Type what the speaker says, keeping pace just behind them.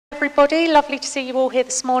everybody. Lovely to see you all here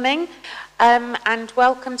this morning. And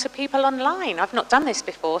welcome to people online. I've not done this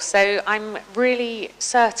before, so I'm really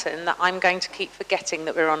certain that I'm going to keep forgetting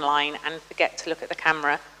that we're online and forget to look at the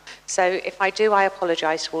camera. So if I do, I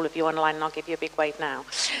apologise to all of you online, and I'll give you a big wave now.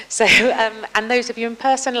 So, and those of you in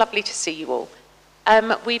person, lovely to see you all.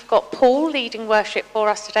 We've got Paul leading worship for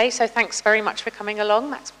us today, so thanks very much for coming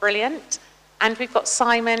along. That's brilliant. And we've got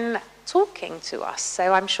Simon talking to us,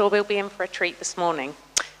 so I'm sure we'll be in for a treat this morning.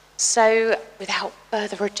 So without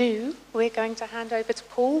further ado, we're going to hand over to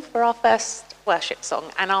Paul for our first worship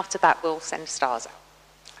song, and after that we'll send stars out.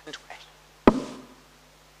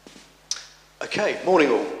 Okay,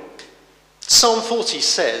 morning all. Psalm 40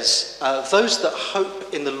 says, those that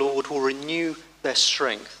hope in the Lord will renew their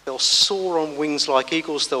strength. They'll soar on wings like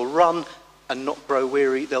eagles, they'll run and not grow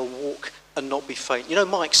weary, they'll walk and not be faint. You know,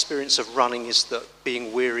 my experience of running is that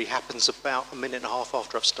being weary happens about a minute and a half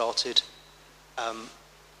after I've started.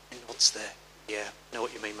 Nods there. Yeah, know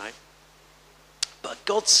what you mean, mate. But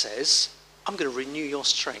God says, I'm going to renew your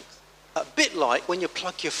strength. A bit like when you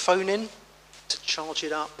plug your phone in to charge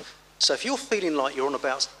it up. So if you're feeling like you're on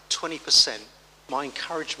about 20%, my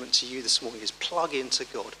encouragement to you this morning is plug into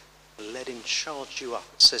God and let him charge you up.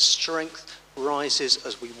 It says strength rises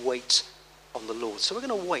as we wait on the Lord. So we're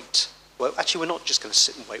going to wait. Well, actually, we're not just going to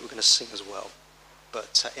sit and wait. We're going to sing as well.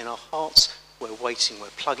 But in our hearts, we're waiting, we're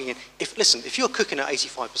plugging in. If you're cooking at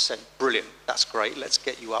 85%, brilliant, that's great. Let's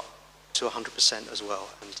get you up to 100% as well,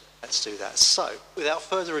 and let's do that. So, without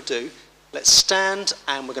further ado, let's stand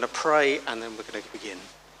and we're going to pray and then we're going to begin.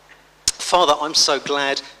 Father, I'm so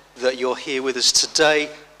glad that you're here with us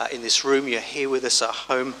today in this room. You're here with us at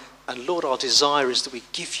home. And Lord, our desire is that we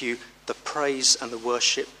give you the praise and the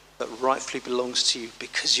worship that rightfully belongs to you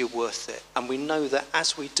because you're worth it. And we know that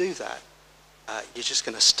as we do that, you're just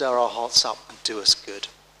going to stir our hearts up and do us good.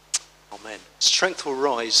 Amen. Strength will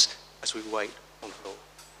rise as we wait on the Lord.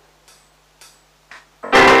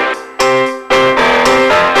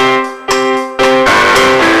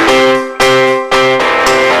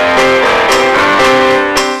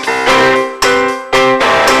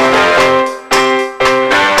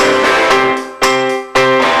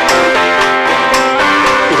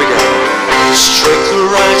 Here we go. Strength will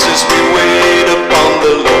rise as we wait upon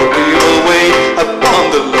the Lord. We will wait upon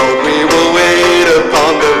the Lord, we will wait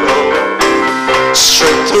upon the Lord.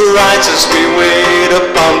 Strength to rise as we wait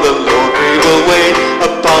upon the Lord, we will wait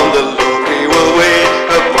upon the Lord, we will wait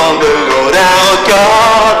upon the Lord. Our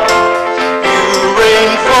God, you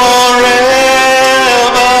reign forever,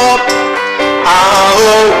 our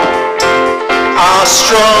hope, our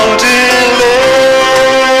strong deliverer,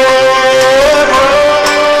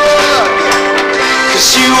 'cause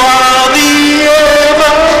you are the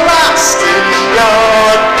everlasting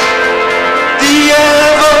God, the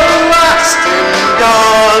everlasting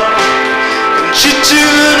God, and you do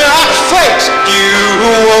not faint, you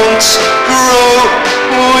won't grow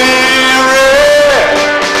weary.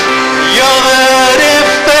 You're the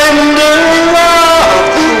defender of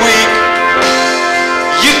the weak,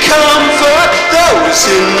 you comfort those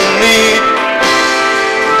in need,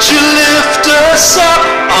 you lift us up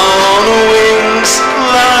on wings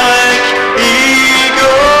like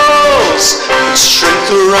eagles. Strength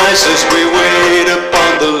will rise as we wait upon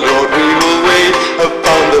the Lord. We will wait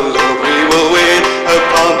upon the Lord. We will wait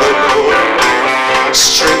upon the Lord.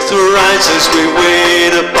 Strength will rise as we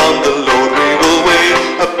wait upon the Lord. We will wait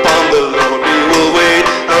upon the Lord. We will wait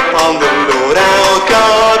upon the Lord. Our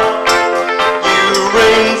God, you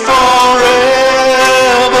reign forever.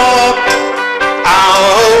 Our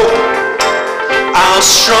hope, our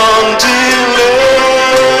strong deliverer.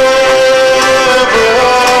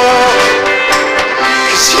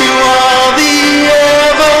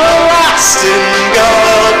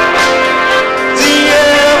 God, the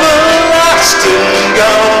everlasting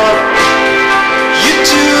God, you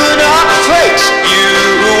do not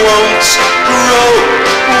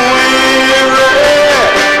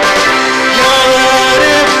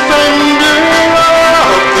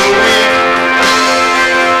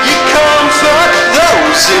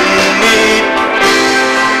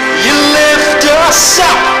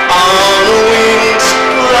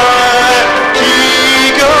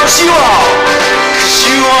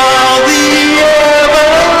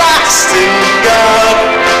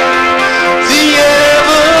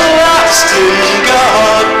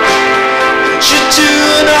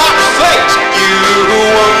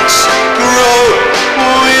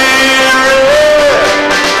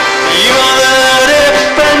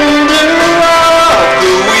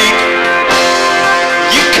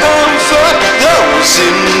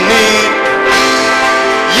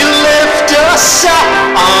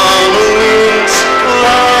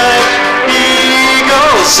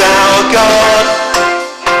God,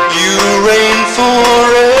 you reign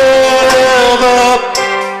forever.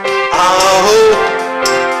 Our hope,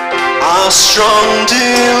 our strong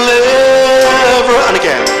deliverer. And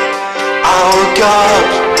again, our God,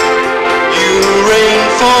 you reign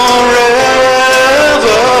forever.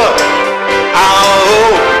 Our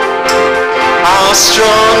hope, our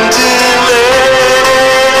strong deliverer.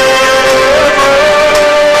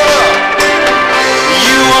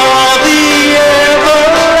 You are the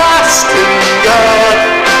everlasting God,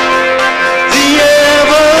 the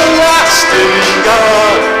everlasting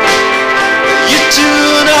God. You do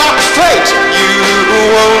not fade, you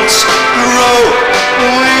won't grow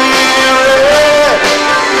weary.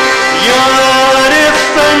 You're the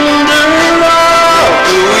defender of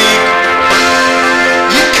the weak.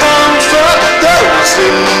 You comfort those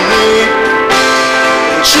in need.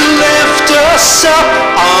 You lift us up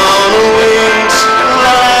on wings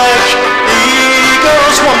like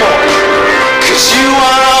eagles. One more. 'Cause you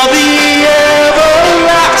are the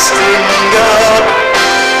everlasting God,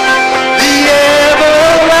 the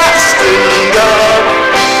everlasting God.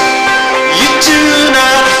 You do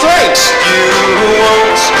not faint, you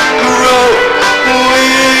won't grow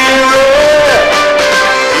weary.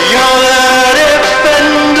 You're the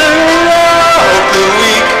defender of the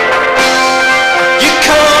weak. You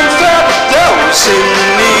comfort those in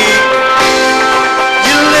need.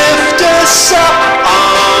 You lift us up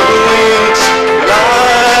on wings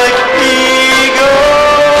like eagles.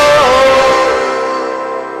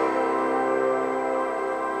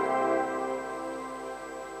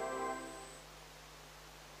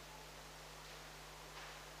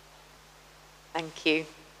 Thank you.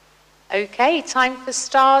 Okay, time for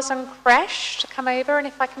Stars and Creche to come over, and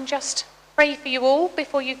if I can just pray for you all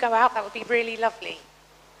before you go out, that would be really lovely.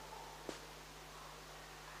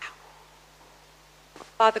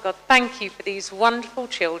 Father God, thank you for these wonderful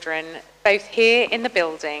children, both here in the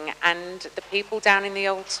building and the people down in the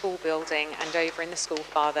old school building and over in the school,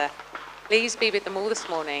 Father. Please be with them all this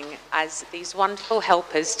morning as these wonderful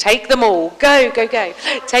helpers take them all. Go, go, go.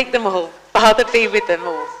 Take them all. Father, be with them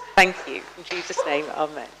all. Thank you. In Jesus' name,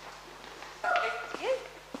 amen.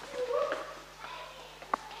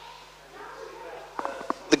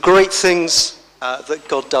 The great things that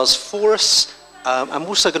God does for us, I'm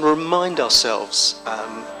also going to remind ourselves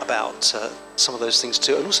about some of those things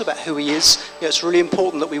too, and also about who he is. You know, it's really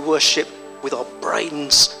important that we worship with our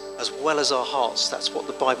brains as well as our hearts. That's what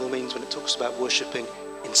the Bible means when it talks about worshipping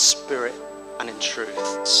in spirit and in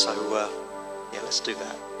truth. So yeah, let's do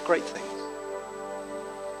that. Great thing.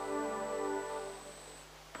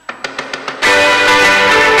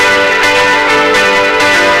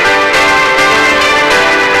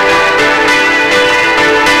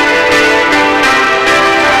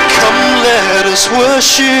 Let us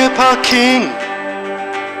worship our King.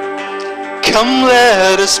 Come,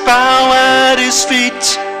 let us bow at his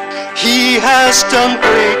feet. He has done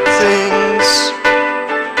great things.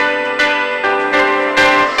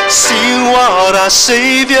 See what our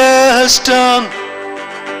Savior has done.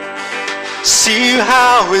 See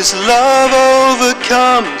how his love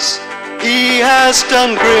overcomes. He has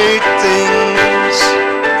done great things.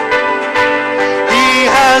 He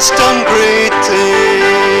has done great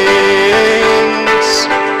things.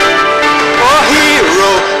 Oh,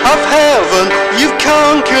 hero of heaven, you've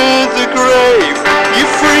conquered the grave. You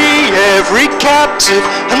free every captive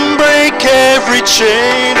and break every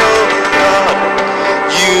chain. Oh God,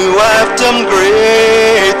 you have done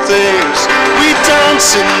great things. We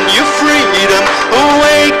dance in your freedom,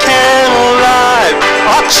 awake and alive.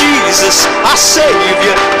 Oh Jesus, our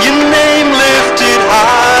Savior, your name lifted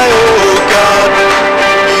high. Oh God,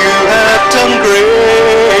 you have done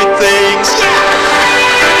great things.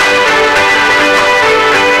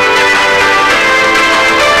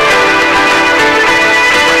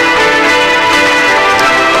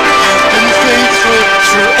 You've been faithful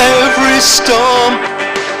through every storm.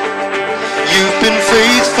 You've been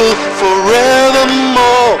faithful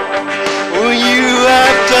forevermore. Oh, you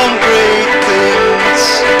have done great things.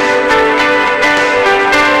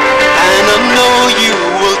 And I know you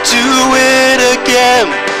will do it again,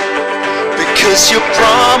 because your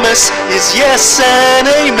promise is yes and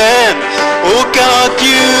amen. Oh God,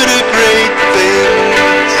 you do great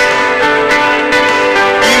things.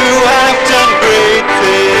 You have done great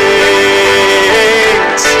things.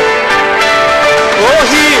 Oh,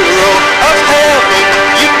 hero of heaven,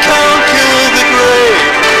 you conquer the grave.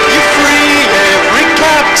 You free every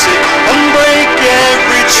captive and break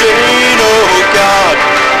every chain. Oh God,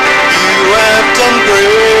 you have done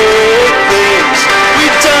great things. We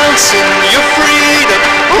dance in your freedom,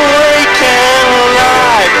 awake and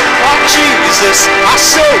alive. Oh Jesus, our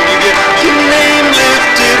Savior,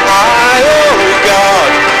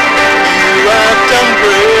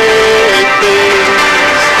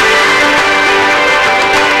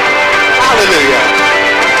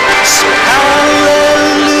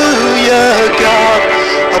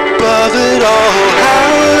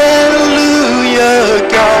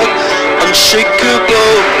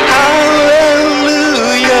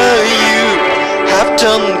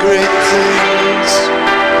 done great things.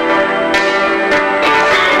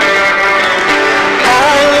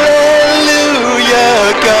 Hallelujah,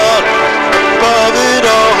 God, above it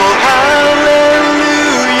all.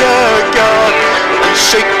 Hallelujah, God,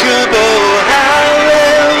 unshakable.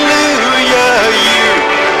 Hallelujah, you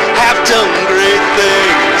have done great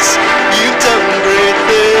things. You've done great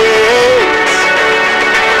things.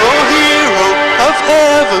 Oh, hero of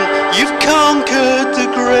heaven, you've conquered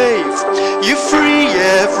the grave. You free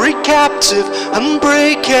every captive and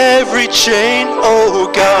break every chain. Oh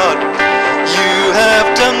God, you have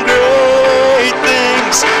done great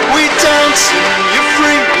things. We dance in your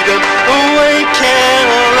freedom, awake and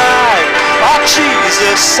alive. Our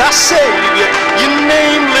Jesus, our Savior, your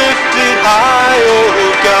name lifted high. Oh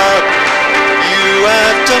God, you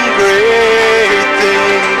have done great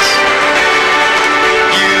things.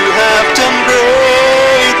 You have done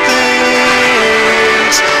great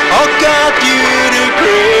things. Oh God, you do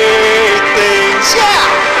great things. Yeah!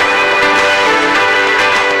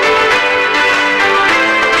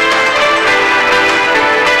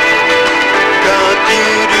 God, you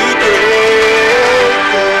do great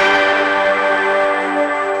things.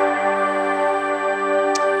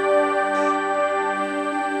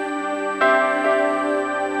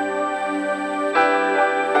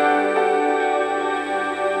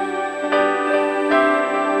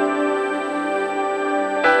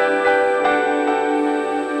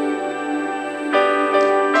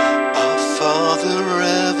 Our Father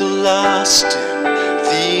everlasting,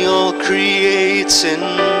 the all-creating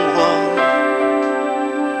one,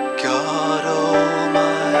 God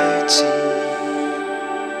Almighty,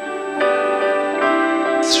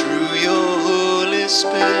 through your Holy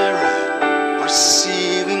Spirit,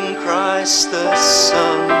 receiving Christ the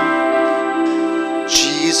Son,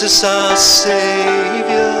 Jesus our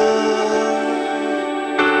Savior.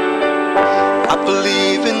 I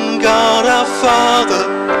believe in God our Father,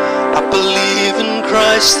 I believe in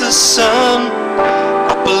Christ the Son,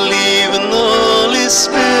 I believe in the Holy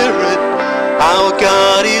Spirit, our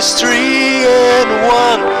God is three in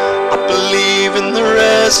one. I believe in the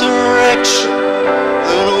resurrection,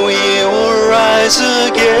 that we will rise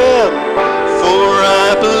again, for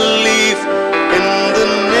I believe in the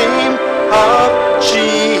name of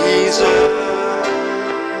Jesus.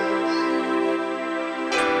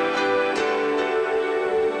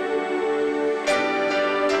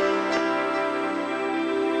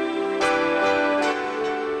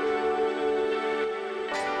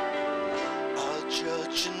 Our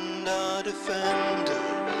judge and our defender,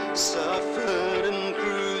 suffered and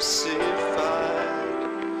crucified.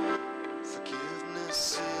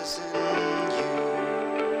 Forgiveness is in you.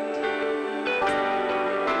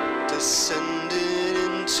 Descended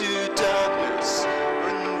into darkness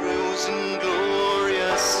and rose in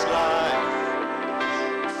glorious life.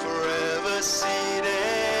 Forever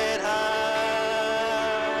seated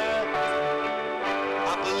high.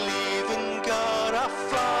 I believe in God our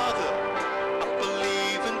Father, I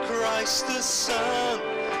believe in Christ the Son,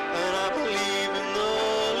 and I believe in the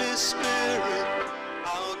Holy Spirit.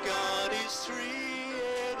 Our God is three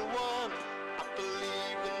in one. I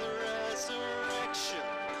believe in the resurrection,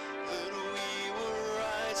 that we will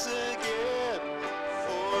rise again,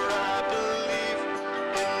 for I believe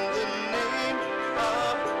in the name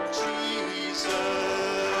of Jesus.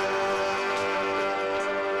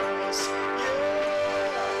 Yeah.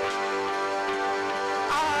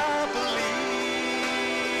 I believe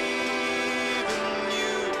in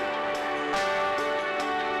you.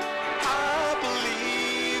 I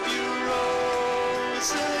believe you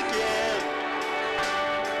rose again.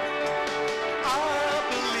 I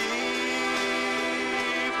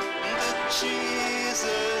believe that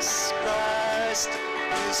Jesus Christ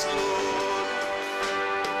is Lord.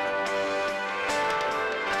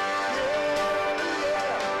 Yeah.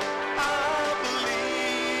 I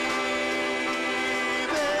believe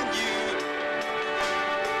in you.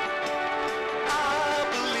 I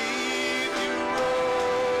believe you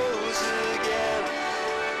rose again.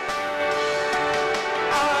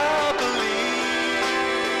 I believe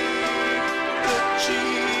that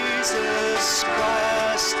Jesus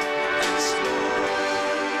Christ is Lord.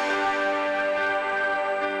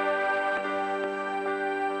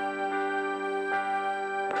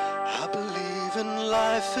 I believe in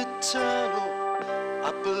life eternal.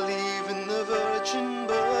 I believe in the virgin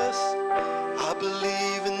birth. I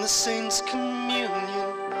believe in the saints' communion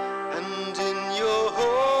and in your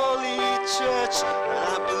holy church.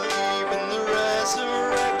 I believe in the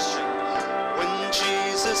resurrection when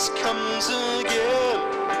Jesus comes again.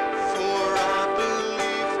 For I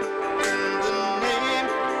believe in the name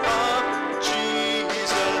of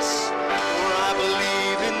Jesus. For I believe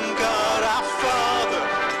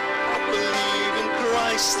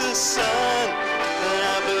Christ the Son, and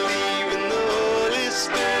I believe in the Holy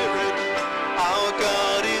Spirit. Our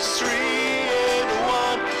God is three in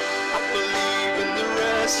one. I believe in the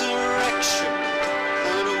resurrection,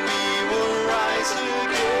 that we will rise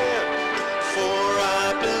again. For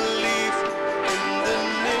I believe in the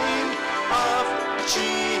name of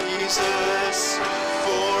Jesus.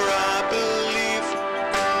 For I believe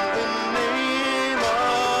in the name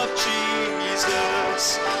of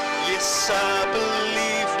Jesus. Yes, I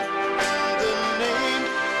believe in the name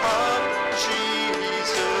of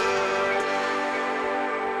Jesus.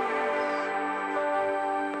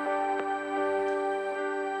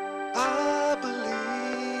 I believe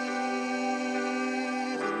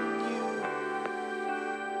in you.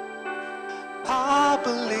 I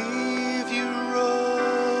believe you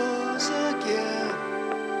rose again.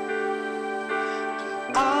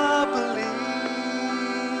 I believe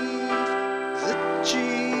that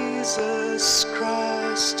Jesus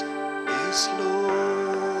Christ is Lord.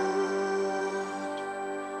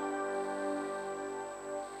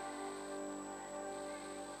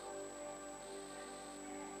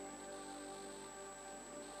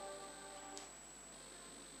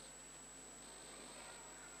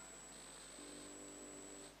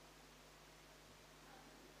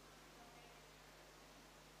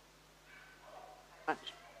 Much,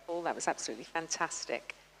 Paul. That was absolutely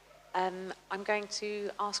fantastic. I'm going to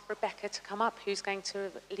ask Rebecca to come up, who's going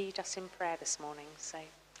to lead us in prayer this morning. So,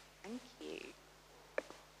 thank you.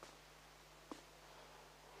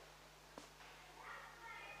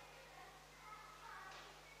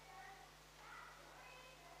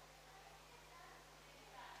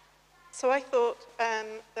 So I thought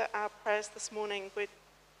that our prayers this morning would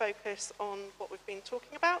focus on what we've been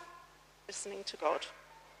talking about, listening to God.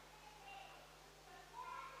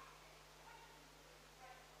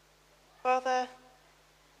 Father,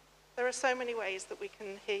 there are so many ways that we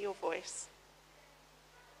can hear your voice,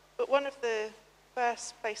 but one of the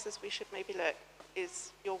first places we should maybe look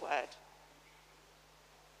is your word.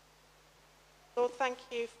 Lord, thank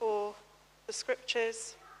you for the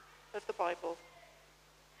scriptures of the Bible.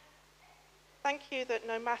 Thank you that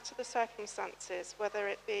no matter the circumstances, whether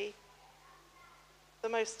it be the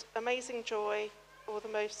most amazing joy or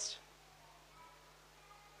the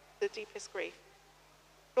deepest grief,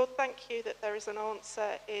 Lord, thank you that there is an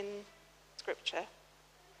answer in Scripture.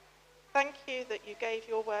 Thank you that you gave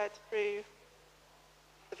your word through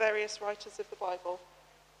the various writers of the Bible,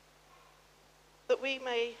 that we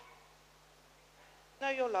may know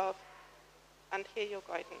your love and hear your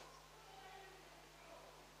guidance.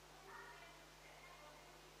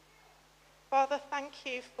 Father, thank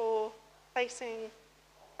you for placing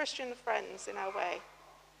Christian friends in our way.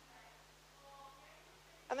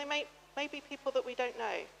 And they may be people that we don't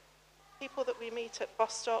know, people that we meet at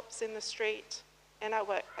bus stops, in the street, in our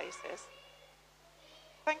workplaces.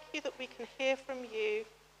 Thank you that we can hear from you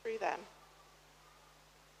through them.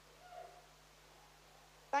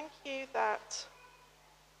 Thank you that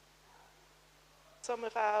some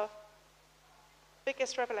of our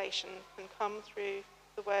biggest revelation can come through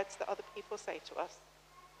the words that other people say to us.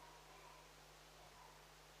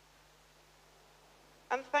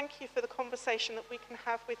 And thank you for the conversation that we can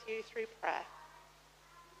have with you through prayer.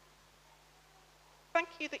 Thank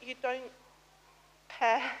you that you don't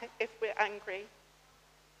care if we're angry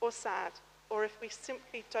or sad or if we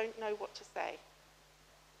simply don't know what to say.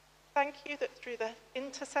 Thank you that through the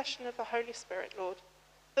intercession of the Holy Spirit, Lord,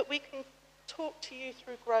 that we can talk to you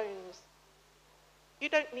through groans. You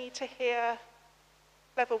don't need to hear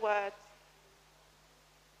clever words.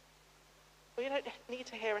 Well, you don't need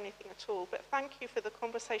to hear anything at all, but thank you for the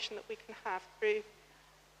conversation that we can have through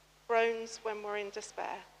groans when we're in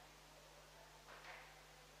despair.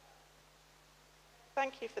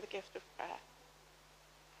 Thank you for the gift of prayer.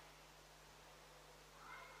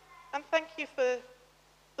 And thank you for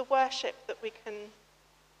the worship that we can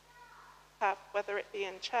have, whether it be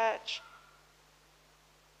in church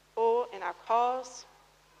or in our cars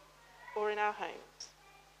or in our homes.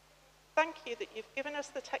 Thank you that you've given us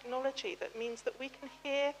the technology that means that we can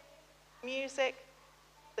hear music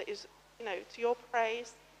that is, to your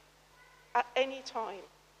praise at any time.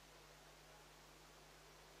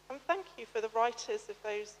 And thank you for the writers of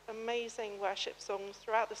those amazing worship songs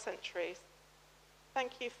throughout the centuries.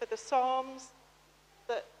 Thank you for the Psalms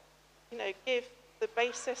that, give the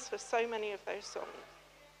basis for so many of those songs.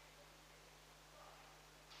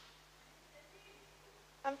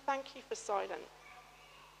 And thank you for silence.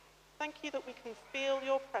 Thank you that we can feel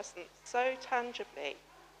your presence so tangibly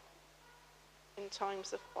in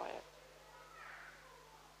times of quiet.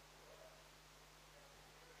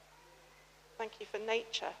 Thank you for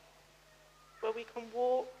nature where we can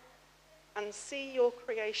walk and see your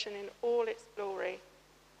creation in all its glory,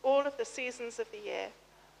 all of the seasons of the year.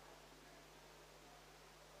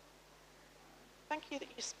 Thank you that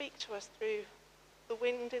you speak to us through the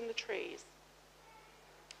wind in the trees,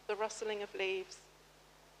 the rustling of leaves.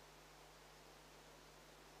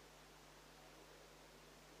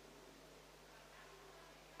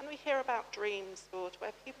 And we hear about dreams, Lord,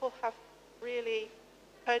 where people have really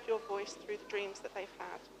heard your voice through the dreams that they've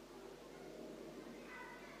had.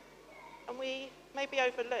 And we maybe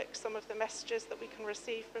overlook some of the messages that we can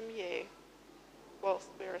receive from you whilst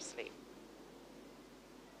we're asleep.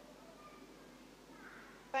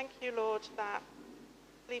 Thank you, Lord, that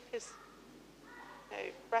sleep is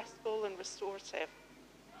restful and restorative.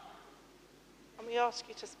 And we ask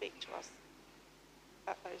you to speak to us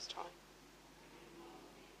at those times.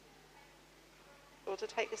 Lord, to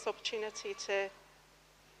take this opportunity to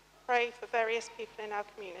pray for various people in our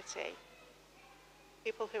community,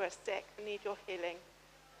 people who are sick and need your healing,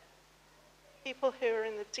 people who are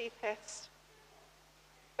in the deepest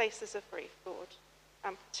places of grief, Lord.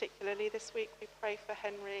 And particularly this week we pray for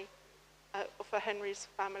Henry's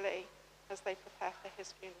family as they prepare for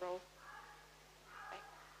his funeral.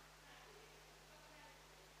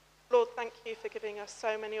 Lord, thank you for giving us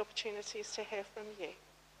so many opportunities to hear from you.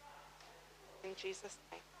 In Jesus'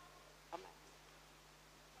 name, amen.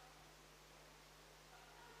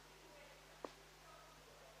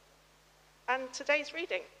 And today's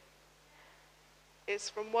reading is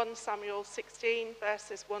from 1 Samuel 16,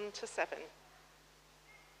 verses 1 to 7.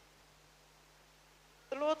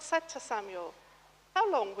 The Lord said to Samuel,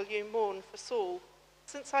 "How long will you mourn for Saul,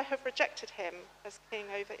 since I have rejected him as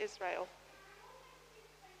king over Israel?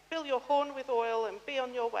 Fill your horn with oil and be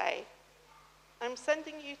on your way. I am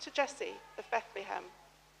sending you to Jesse of Bethlehem.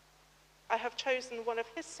 I have chosen one of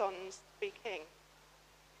his sons to be king."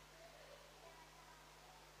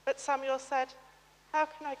 But Samuel said, "How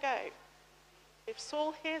can I go? If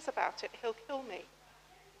Saul hears about it, he'll kill me."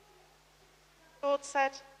 The Lord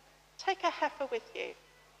said, "Take a heifer with you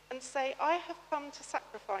and say, 'I have come to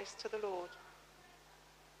sacrifice to the Lord.'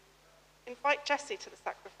 Invite Jesse to the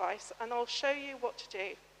sacrifice, and I'll show you what to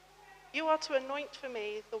do. You are to anoint for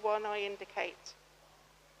me the one I indicate."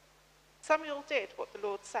 Samuel did what the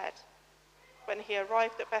Lord said. When he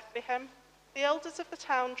arrived at Bethlehem, the elders of the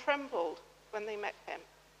town trembled when they met him.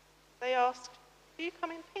 They asked, "Do you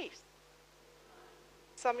come in peace?"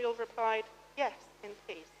 Samuel replied, "Yes, in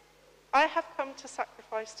peace. I have come to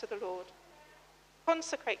sacrifice to the Lord.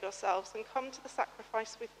 Consecrate yourselves and come to the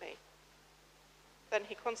sacrifice with me." Then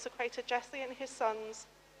he consecrated Jesse and his sons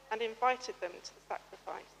and invited them to the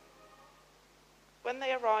sacrifice. When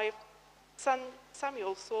they arrived,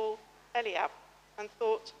 Samuel saw Eliab and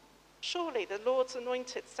thought, "Surely the Lord's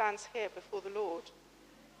anointed stands here before the Lord."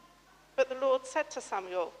 But the Lord said to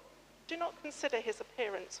Samuel, "Do not consider his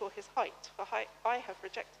appearance or his height, for I have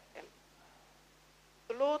rejected him.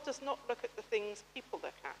 The Lord does not look at the things people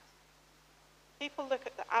look at. People look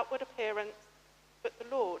at the outward appearance, but the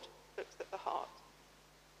Lord looks at the heart."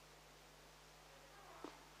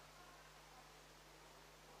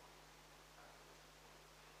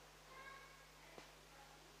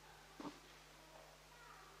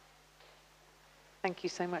 Thank you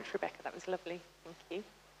so much, Rebecca. That was lovely. Thank you.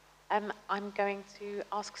 I'm going to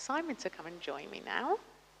ask Simon to come and join me now.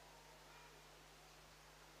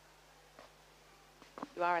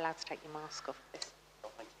 You are allowed to take your mask off this.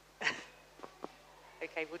 Oh, thank you.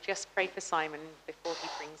 Okay, we'll just pray for Simon before he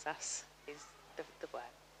brings us the word.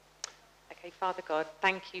 Okay, Father God,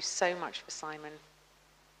 thank you so much for Simon.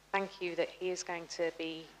 Thank you that he is going to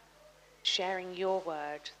be sharing your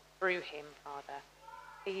word through him, Father.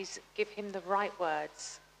 Please give him the right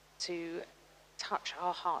words to touch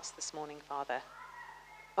our hearts this morning, Father.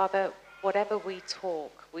 Father, whatever we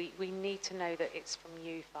talk, we need to know that it's from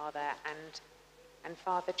you, Father. And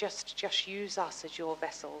Father, just use us as your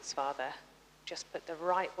vessels, Father. Just put the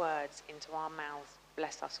right words into our mouths.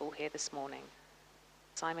 Bless us all here this morning.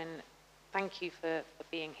 Simon, thank you for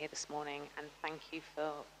being here this morning, and thank you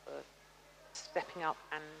for stepping up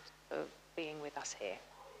and for being with us here.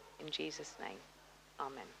 In Jesus' name,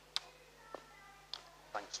 amen.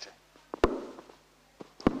 Thanks, Jane.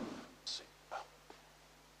 Super.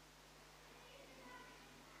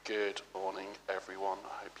 Good morning, everyone.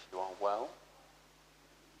 I hope you are well.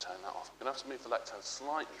 Turn that off. I'm going to have to move the lectern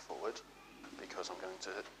slightly forward because I'm going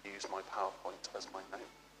to use my PowerPoint as my note,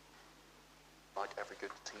 like every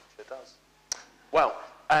good teacher does. Well,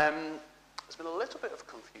 there's been a little bit of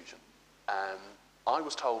confusion. I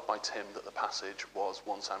was told by Tim that the passage was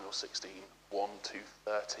 1 Samuel 16, 1 to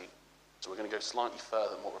 13. So we're going to go slightly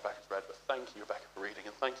further than what Rebecca's read, but thank you, Rebecca, for reading,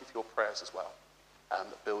 and thank you for your prayers as well,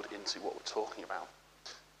 that build into what we're talking about.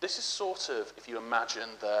 This is sort of, if you imagine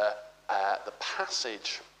the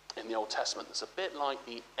passage in the Old Testament, that's a bit like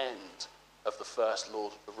the end of the first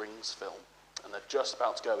Lord of the Rings film, and they're just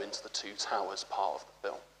about to go into the Two Towers part of the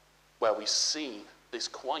film, where we see this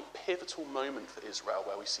quite pivotal moment for Israel,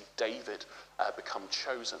 where we see David become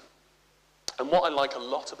chosen. And what I like a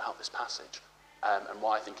lot about this passage, and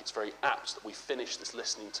why I think it's very apt that we finish this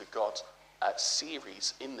Listening to God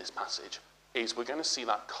series in this passage, is we're going to see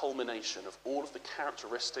that culmination of all of the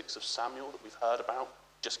characteristics of Samuel that we've heard about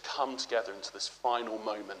just come together into this final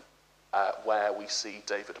moment where we see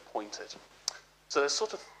David appointed. So there's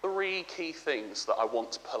sort of three key things that I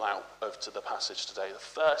want to pull out of to the passage today. The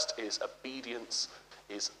first is obedience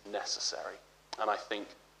is necessary. And I think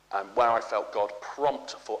where I felt God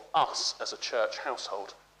prompt for us as a church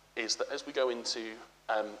household is that as we go into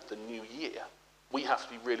the new year, we have to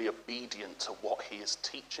be really obedient to what he is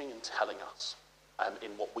teaching and telling us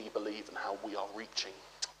in what we believe and how we are reaching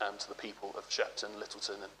to the people of Shepton,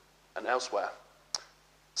 Littleton and elsewhere.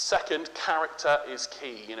 Second, character is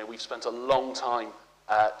key. You know, we've spent a long time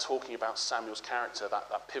talking about Samuel's character,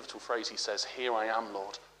 that pivotal phrase he says, "Here I am,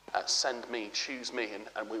 Lord, send me, choose me,"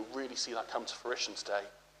 and we really see that come to fruition today.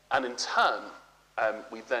 And in turn,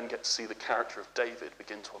 we then get to see the character of David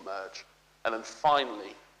begin to emerge. And then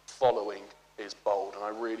finally, following is bold. And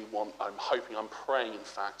I'm hoping, I'm praying, in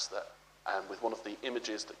fact, that with one of the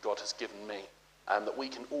images that God has given me, that we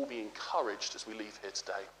can all be encouraged as we leave here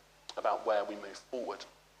today about where we move forward.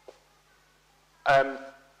 I'm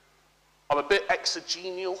a bit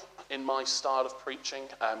exegetional in my style of preaching,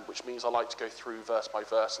 which means I like to go through verse by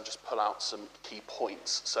verse and just pull out some key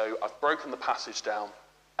points. So I've broken the passage down,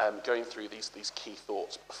 going through these key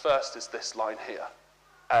thoughts. First is this line here.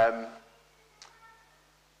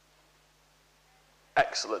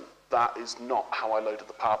 Excellent. That is not how I loaded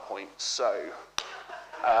the PowerPoint. So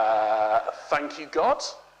thank you, God,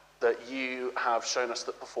 that you have shown us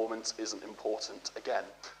that performance isn't important again.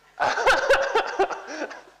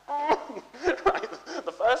 Right.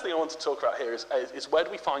 The first thing I want to talk about here is where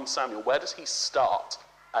do we find Samuel? Where does he start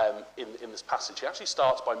in this passage? He actually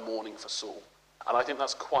starts by mourning for Saul. And I think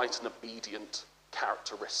that's quite an obedient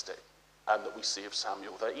characteristic that we see of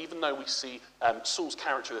Samuel. That even though we see Saul's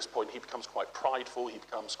character at this point, he becomes quite prideful, he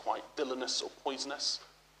becomes quite villainous or poisonous.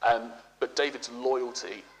 But David's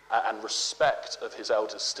loyalty and respect of his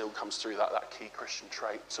elders still comes through that key Christian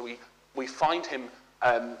trait. So we find him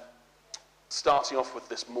starting off with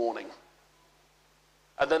this mourning.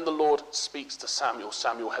 And then the Lord speaks to Samuel.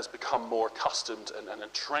 Samuel has become more accustomed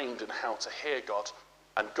and trained in how to hear God.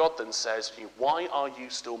 And God then says, "Why are you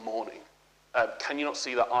still mourning? Can you not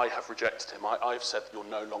see that I have rejected him? I've said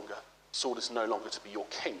that Saul is no longer to be your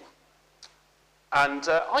king." And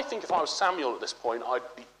I think if I was Samuel at this point,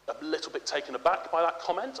 I'd be a little bit taken aback by that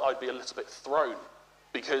comment. I'd be a little bit thrown,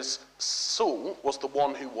 because Saul was the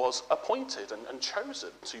one who was appointed and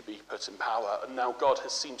chosen to be put in power. And now God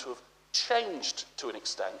has seemed to have changed to an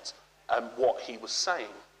extent what he was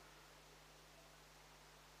saying.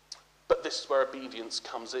 But this is where obedience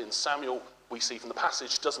comes in. Samuel, we see from the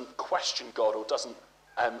passage, doesn't question God or doesn't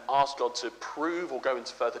ask God to prove or go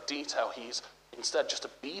into further detail. He's instead just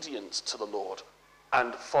obedient to the Lord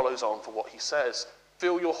and follows on for what he says.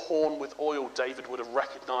 "Fill your horn with oil." David would have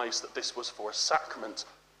recognized that this was for a sacrament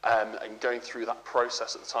and going through that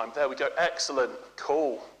process at the time. There we go. Excellent.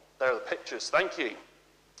 Cool. There are the pictures. Thank you.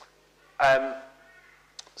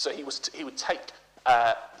 So he would take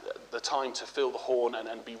the time to fill the horn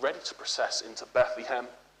and be ready to process into Bethlehem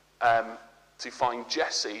to find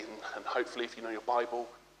Jesse. And hopefully, if you know your Bible,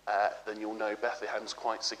 then you'll know Bethlehem's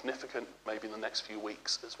quite significant, maybe in the next few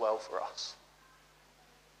weeks as well for us.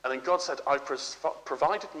 And then God said, "I've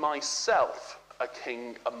provided myself a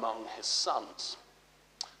king among his sons."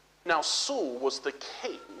 Now, Saul was the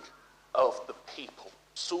king of the people.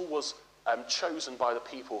 Saul was chosen by the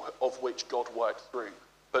people of which God worked through.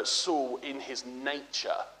 But Saul, in his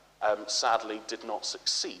nature, sadly did not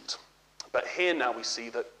succeed. But here now we see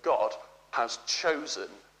that God has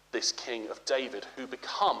chosen this king of David, who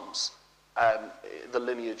becomes the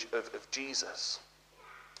lineage of Jesus.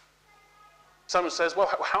 Someone says, "Well,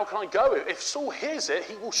 how can I go? If Saul hears it,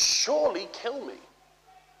 he will surely kill me."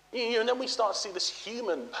 And then we start to see this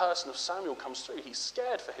human person of Samuel comes through. He's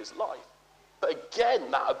scared for his life. But again,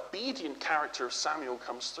 that obedient character of Samuel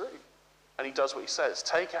comes through. And he does what he says.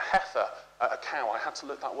 "Take a heifer," a cow. I had to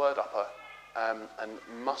look that word up and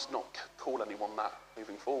must not call anyone that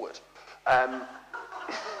moving forward.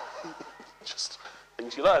 Just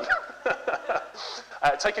things you learn.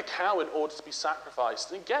 Take a cow in order to be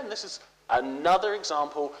sacrificed. And again, this is another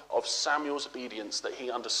example of Samuel's obedience, that he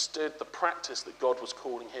understood the practice that God was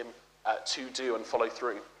calling him to do and follow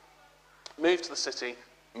through. Move to the city,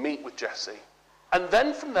 meet with Jesse. And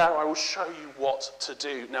then from there, I will show you what to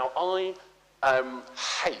do. Now, I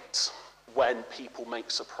hate when people make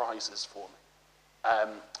surprises for me.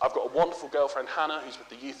 I've got a wonderful girlfriend, Hannah, who's with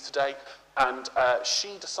the youth today, and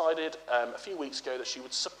she decided a few weeks ago that she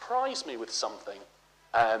would surprise me with something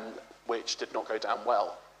which did not go down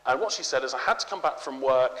well. And what she said is I had to come back from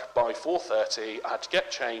work by 4:30, I had to get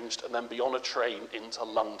changed and then be on a train into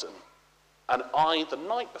London. And I, the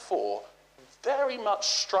night before, very much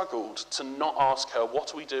struggled to not ask her,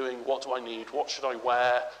 what are we doing, what do I need, what should I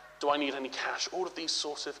wear, do I need any cash, all of these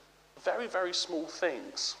sorts of very, very small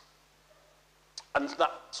things. And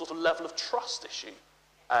that sort of level of trust issue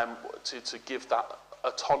to give that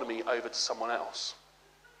autonomy over to someone else.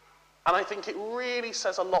 And I think it really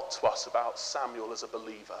says a lot to us about Samuel as a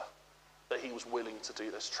believer, that he was willing to do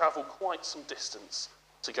this, travel quite some distance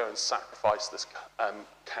to go and sacrifice this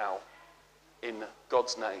cow in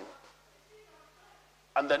God's name.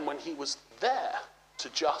 And then when he was there, to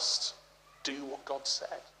just do what God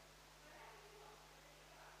said.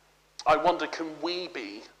 I wonder, can we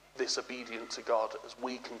be this obedient to God as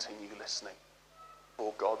we continue listening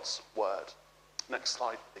for God's word? Next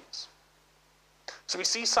slide, please. So we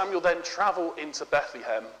see Samuel then travel into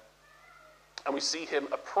Bethlehem, and we see him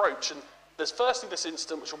approach. And there's firstly this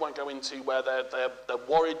incident, which I won't go into, where they're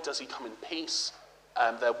worried, does he come in peace?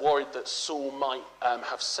 They're worried that Saul might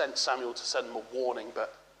have sent Samuel to send them a warning,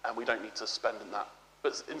 but we don't need to spend in that.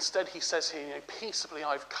 But instead he says here, peaceably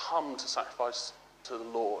I've come to sacrifice to the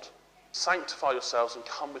Lord. Sanctify yourselves and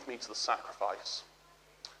come with me to the sacrifice.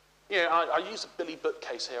 I use a Billy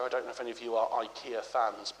bookcase here. I don't know if any of you are IKEA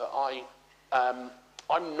fans, but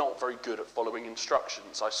I'm not very good at following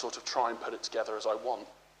instructions. I sort of try and put it together as I want.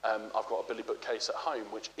 I've got a Billy bookcase at home,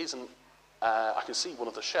 which isn't, I can see one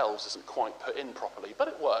of the shelves isn't quite put in properly, but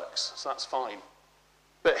it works, so that's fine.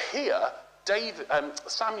 But here,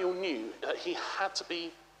 Samuel knew that he had to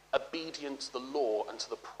be obedient to the law and to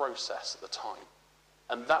the process at the time.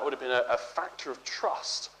 And that would have been a factor of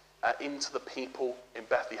trust into the people in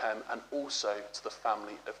Bethlehem and also to the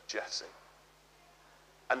family of Jesse.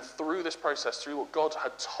 And through this process, through what God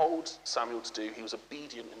had told Samuel to do, he was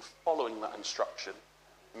obedient in following that instruction,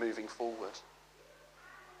 moving forward.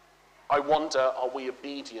 I wonder, are we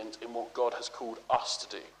obedient in what God has called us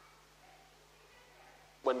to do?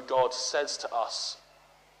 When God says to us,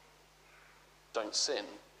 don't sin,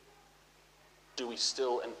 do we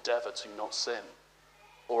still endeavour to not sin?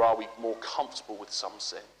 Or are we more comfortable with some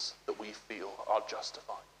sins that we feel are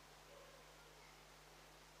justified?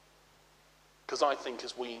 Because I think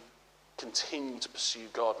as we continue to pursue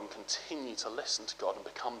God and continue to listen to God and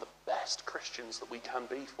become the best Christians that we can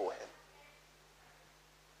be for him,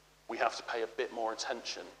 we have to pay a bit more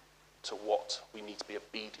attention to what we need to be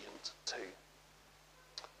obedient to.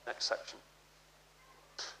 Next section.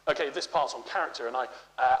 Okay, this part's on character, and I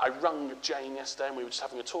rung Jane yesterday and we were just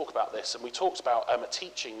having a talk about this, and we talked about a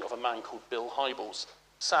teaching of a man called Bill Hybels.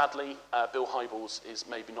 Sadly, Bill Hybels is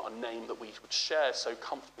maybe not a name that we would share so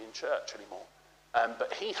comfortably in church anymore.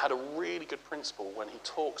 But he had a really good principle when he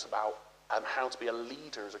talks about how to be a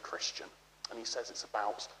leader as a Christian. And he says it's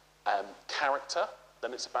about character,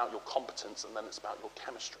 then it's about your competence, and then it's about your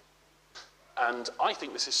chemistry. And I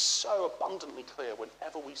think this is so abundantly clear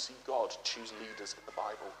whenever we see God choose leaders in the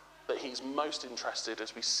Bible, that he's most interested,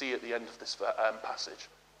 as we see at the end of this passage,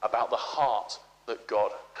 about the heart that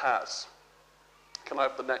God has. Can I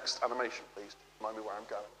have the next animation, please? Remind me where I'm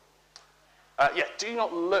going. Do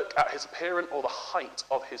not look at his appearance or the height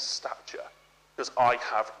of his stature, because I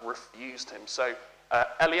have refused him. So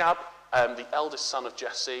Eliab, the eldest son of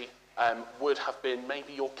Jesse, would have been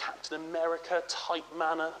maybe your Captain America type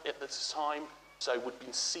manner at this time. So would have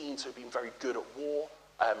been seen to have been very good at war,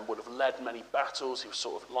 would have led many battles. He was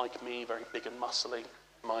sort of like me, very big and muscly.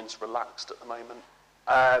 Mine's relaxed at the moment.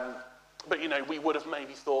 But we would have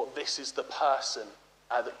maybe thought this is the person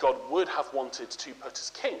that God would have wanted to put as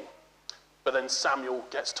king. But then Samuel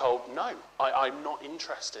gets told, no, I'm not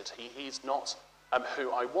interested. He's not who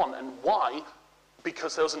I want. And why?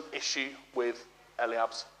 Because there was an issue with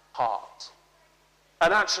Eliab's heart.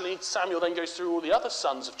 And actually, Samuel then goes through all the other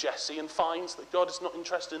sons of Jesse and finds that God is not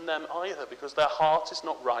interested in them either, because their heart is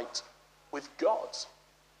not right with God.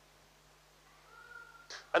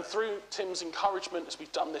 And through Tim's encouragement, as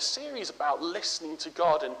we've done this series about listening to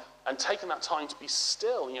God and taking that time to be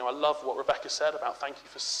still, I love what Rebecca said about thank you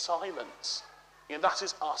for silence. That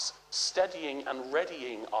is us steadying and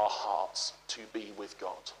readying our hearts to be with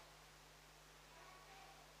God.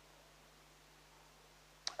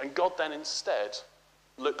 And God then instead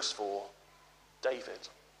looks for David,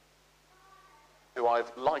 who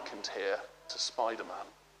I've likened here to Spider-Man.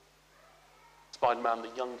 Spider-Man,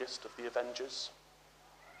 the youngest of the Avengers,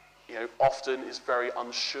 often is very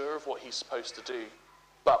unsure of what he's supposed to do,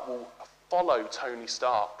 but will follow Tony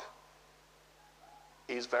Stark.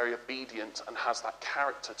 He's very obedient and has that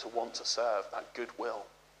character to want to serve, that goodwill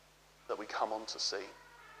that we come on to see.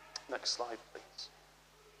 Next slide, please.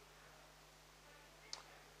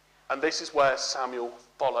 And this is where Samuel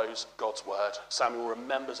follows God's word. Samuel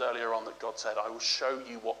remembers earlier on that God said, I will show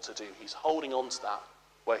you what to do. He's holding on to that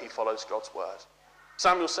where he follows God's word.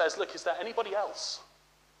 Samuel says, look, is there anybody else?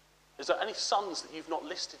 Is there any sons that you've not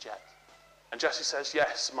listed yet? And Jesse says,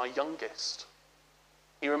 yes, my youngest.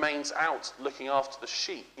 He remains out looking after the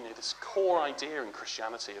sheep. This core idea in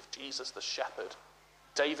Christianity of Jesus the shepherd.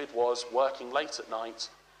 David was working late at night,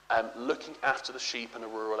 looking after the sheep in a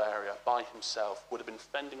rural area by himself, would have been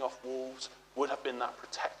fending off wolves, would have been that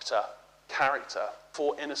protector character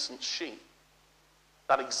for innocent sheep.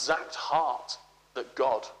 That exact heart that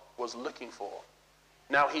God was looking for.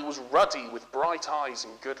 Now he was ruddy with bright eyes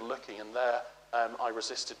and good looking, and there I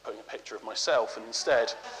resisted putting a picture of myself, and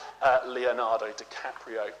instead Leonardo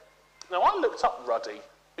DiCaprio. Now I looked up ruddy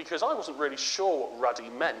because I wasn't really sure what ruddy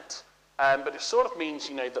meant, but it sort of means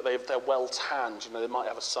that they're well tanned. They might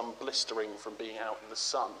have some blistering from being out in the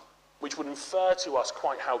sun, which would infer to us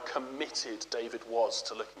quite how committed David was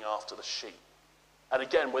to looking after the sheep. And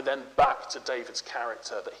again, we're then back to David's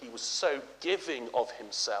character, that he was so giving of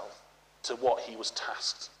himself to what he was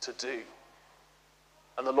tasked to do.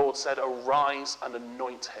 And the Lord said, arise and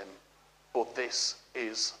anoint him, for this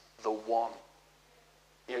is the one.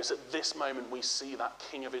 It's at this moment we see that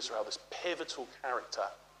King of Israel, this pivotal character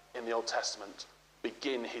in the Old Testament,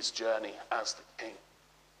 begin his journey as the king.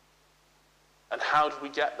 And how did we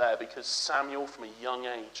get there? Because Samuel, from a young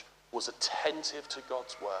age, was attentive to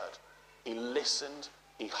God's word. He listened,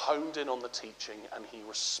 he honed in on the teaching, and he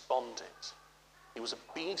responded. He was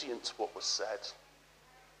obedient to what was said.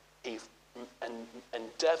 He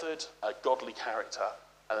endeavoured a godly character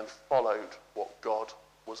and then followed what God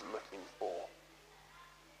was looking for.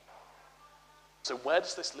 So where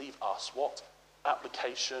does this leave us? What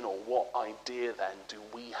application or what idea then do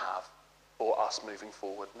we have for us moving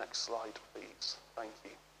forward? Next slide, please. Thank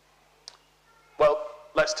you. Well,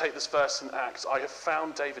 let's take this verse in Acts. I have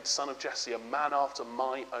found David, son of Jesse, a man after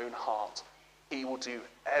my own heart. He will do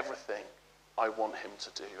everything I want him to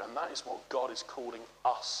do. And that is what God is calling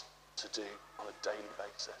us to do on a daily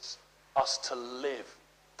basis. Us to live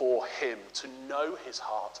for him, to know his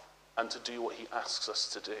heart, and to do what he asks us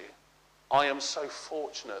to do. I am so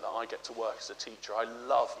fortunate that I get to work as a teacher. I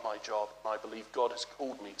love my job, and I believe God has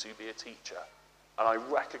called me to be a teacher. And I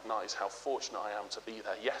recognise how fortunate I am to be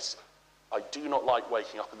there. Yes, I do not like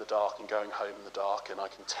waking up in the dark and going home in the dark, and I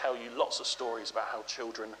can tell you lots of stories about how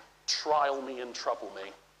children trial me and trouble me.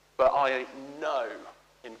 But I know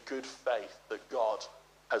in good faith that God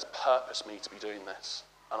has purposed me to be doing this.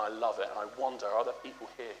 And I love it. And I wonder, are there people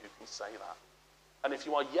here who can say that? And if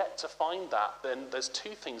you are yet to find that, then there's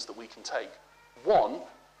two things that we can take. One,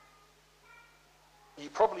 you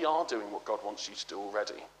probably are doing what God wants you to do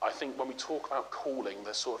already. I think when we talk about calling,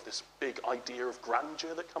 there's sort of this big idea of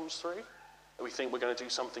grandeur that comes through. That we think we're going to do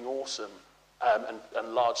something awesome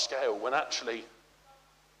and large scale, when actually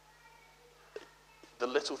the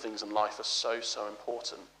little things in life are so, so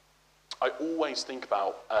important. I always think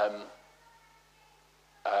about a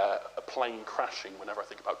plane crashing whenever I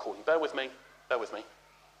think about calling. Bear with me.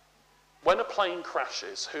 When a plane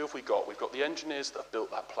crashes, who have we got? We've got the engineers that have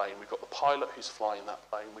built that plane. We've got the pilot who's flying that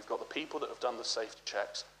plane. We've got the people that have done the safety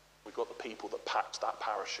checks. We've got the people that packed that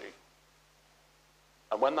parachute.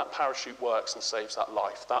 And when that parachute works and saves that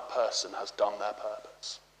life, that person has done their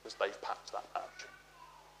purpose because they've packed that parachute.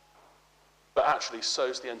 But actually,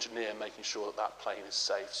 so's the engineer making sure that that plane is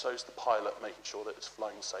safe. So's the pilot making sure that it's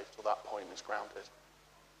flown safe till that point is grounded.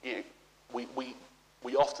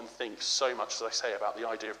 We often think so much, as I say, about the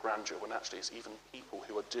idea of grandeur, when actually it's even people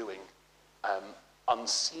who are doing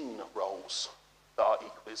unseen roles that are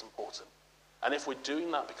equally as important. And if we're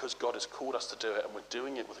doing that because God has called us to do it, and we're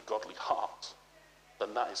doing it with a godly heart,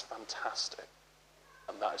 then that is fantastic.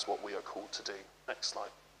 And that is what we are called to do. Next slide,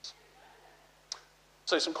 please.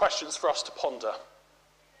 So some questions for us to ponder.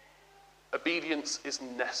 Obedience is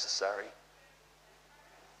necessary.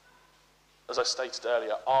 As I stated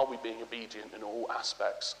earlier, are we being obedient in all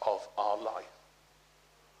aspects of our life?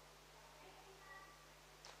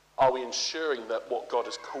 Are we ensuring that what God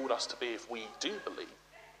has called us to be, if we do believe,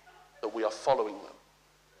 that we are following them?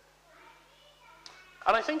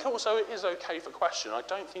 And I think also it is okay for question. I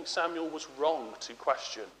don't think Samuel was wrong to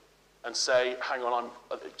question and say, hang on,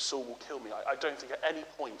 Saul will kill me. I don't think at any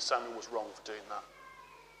point Samuel was wrong for doing that.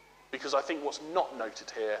 Because I think what's not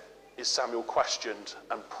noted here is Samuel questioned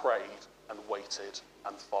and prayed and waited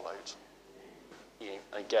and followed.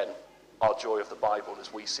 And again, our joy of the Bible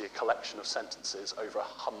is we see a collection of sentences over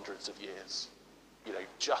hundreds of years.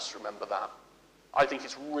 Just remember that. I think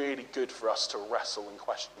it's really good for us to wrestle and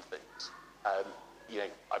question things.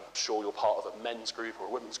 I'm sure you're part of a men's group or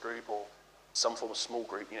a women's group or some form of small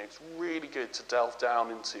group. It's really good to delve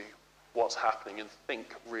down into what's happening and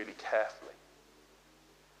think really carefully.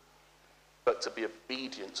 But to be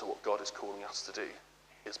obedient to what God is calling us to do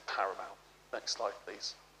is paramount. Next slide,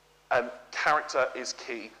 please. Character is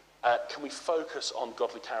key. Can we focus on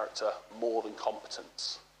godly character more than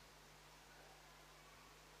competence?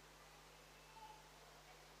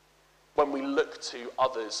 When we look to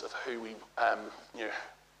others of who we,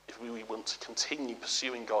 if we want to continue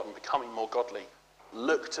pursuing God and becoming more godly,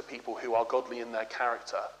 look to people who are godly in their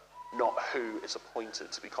character, not who is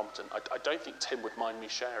appointed to be competent. I don't think Tim would mind me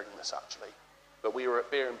sharing this, actually, but we were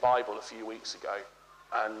at Beer and Bible a few weeks ago,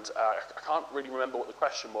 and I can't really remember what the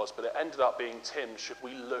question was, but it ended up being, Tim, should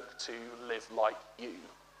we look to live like you?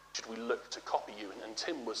 Should we look to copy you? And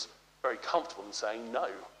Tim was very comfortable in saying no.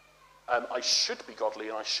 I should be godly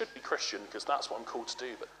and I should be Christian because that's what I'm called to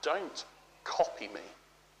do, but don't copy me.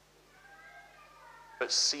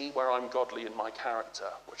 But see where I'm godly in my character,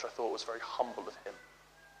 which I thought was very humble of him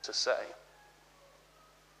to say.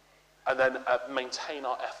 And then maintain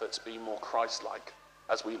our effort to be more Christ-like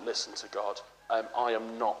as we listen to God. I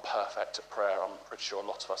am not perfect at prayer. I'm pretty sure a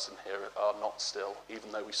lot of us in here are not still,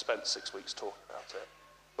 even though we spent 6 weeks talking about it.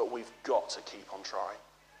 But we've got to keep on trying.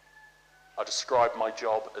 I describe my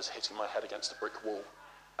job as hitting my head against a brick wall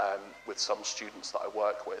with some students that I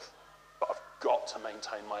work with, but I've got to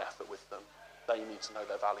maintain my effort with them. They need to know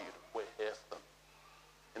they're valued. We're here for them.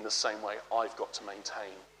 In the same way, I've got to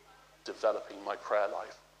maintain developing my prayer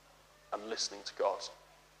life and listening to God.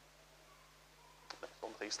 Next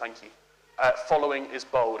one, please. Thank you. Following is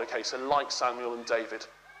bold. Okay, so like Samuel and David,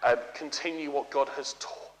 continue what God has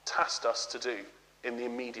tasked us to do in the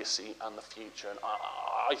immediacy and the future. And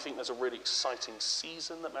I think there's a really exciting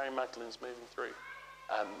season that Mary Magdalene's moving through.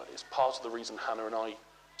 It's part of the reason Hannah and I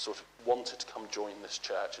sort of wanted to come join this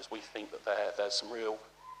church, is we think that there's some real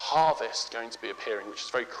harvest going to be appearing, which is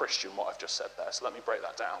very Christian, what I've just said there. So let me break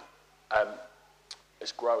that down.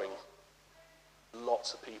 It's growing.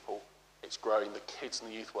 Lots of people. It's growing. The kids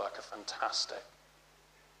and the youth work are fantastic.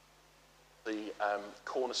 The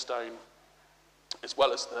Cornerstone, as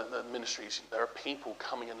well as the ministries, there are people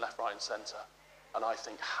coming in left, right and centre. And I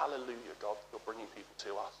think, hallelujah, God, you're bringing people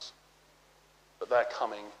to us. But they're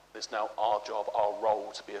coming. It's now our job, our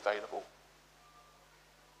role to be available.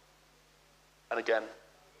 And again,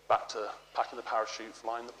 back to packing the parachute,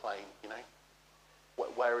 flying the plane,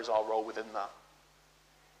 where is our role within that?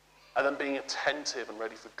 And then being attentive and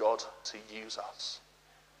ready for God to use us.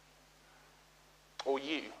 Or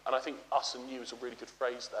you. And I think us and you is a really good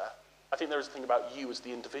phrase there. I think there is a thing about you as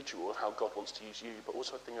the individual and how God wants to use you, but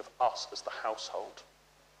also a thing of us as the household.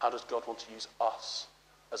 How does God want to use us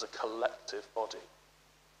as a collective body?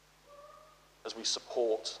 As we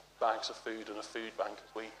support bags of food and a food bank,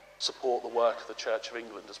 as we support the work of the Church of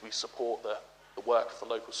England, as we support the work of the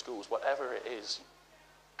local schools, whatever it is,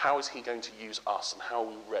 how is he going to use us and how are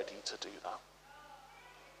we ready to do that?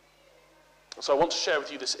 So I want to share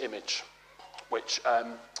with you this image, which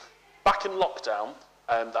back in lockdown,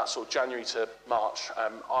 that sort of January to March,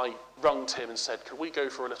 I rung Tim and said, could we go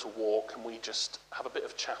for a little walk? Can we just have a bit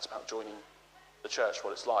of a chat about joining the church,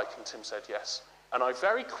 what it's like? And Tim said yes. And I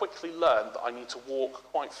very quickly learned that I need to walk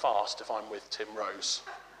quite fast if I'm with Tim Rose,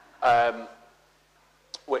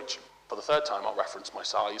 which, for the third time I'll reference my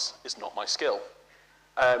size, is not my skill.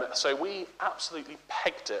 So we absolutely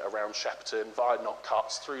pegged it around Shepperton, via Knott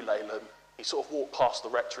Cuts, through Leyland. He sort of walked past the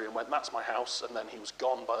rectory and went, that's my house, and then he was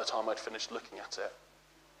gone by the time I'd finished looking at it.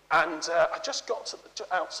 And I just got to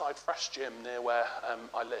the outside Fresh Gym near where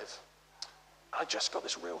I live. I just got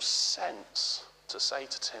this real sense to say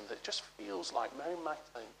to Tim that it just feels like Mary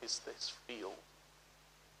Magdalene is this field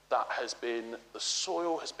that has been, the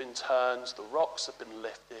soil has been turned, the rocks have been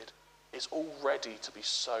lifted, it's all ready to be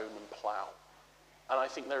sown and ploughed. And I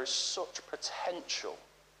think there is such potential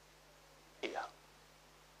here.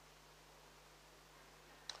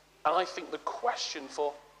 And I think the question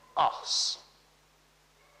for us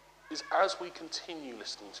is, as we continue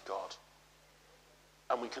listening to God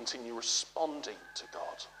and we continue responding to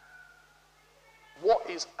God,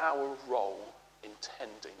 is our role in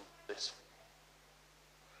tending this?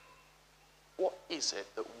 What is it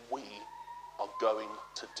that we are going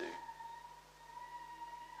to do?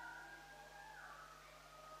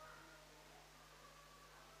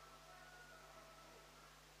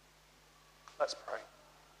 Let's pray.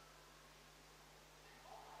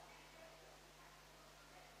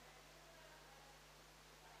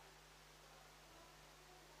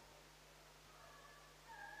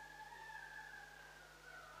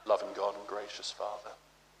 Loving God and gracious Father,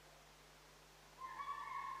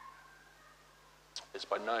 it's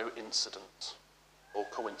by no incident or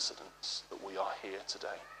coincidence that we are here today.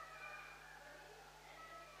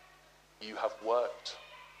 You have worked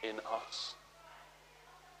in us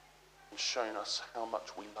and shown us how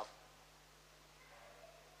much we love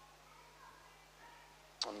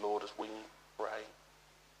you. And Lord, as we pray,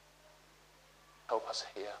 help us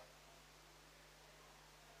here.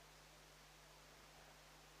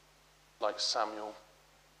 Like Samuel,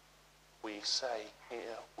 we say, here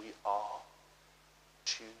we are,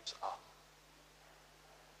 choose us.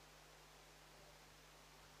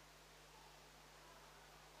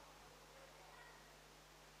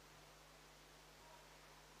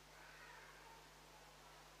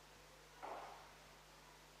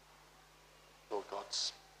 Lord God,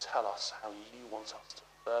 tell us how you want us to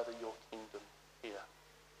further your kingdom here.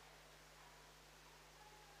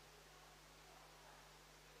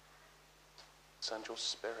 Send your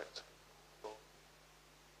Spirit, Lord.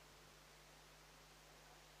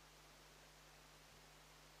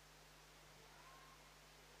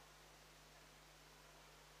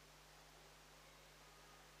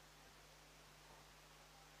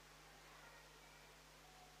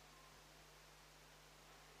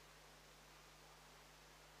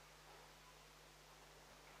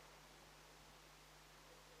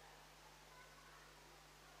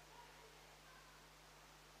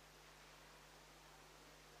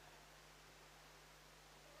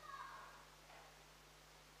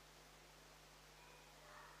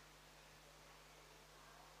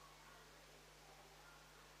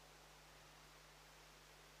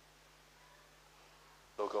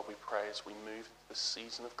 Lord God, we pray as we move into the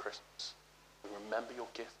season of Christmas, we remember your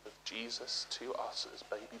gift of Jesus to us as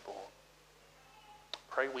baby born.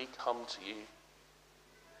 Pray we come to you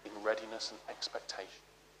in readiness and expectation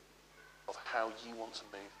of how you want to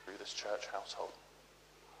move through this church household.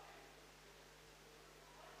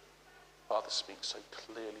 Father, speak so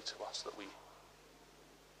clearly to us that we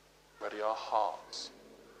ready our hearts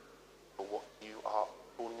for what you are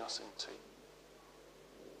calling us into.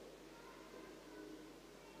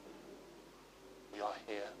 We are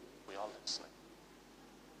here, we are listening.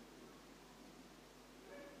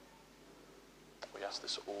 We ask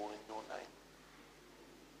this all in your name.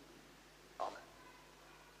 Amen.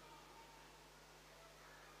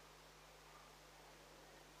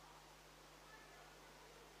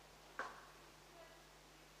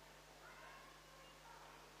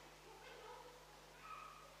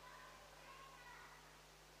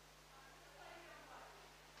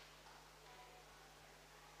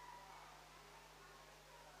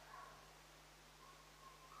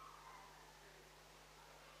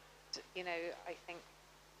 You know, I think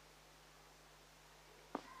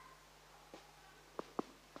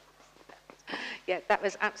that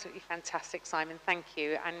was absolutely fantastic, Simon. Thank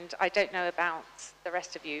you. And I don't know about the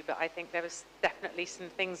rest of you, but I think there was definitely some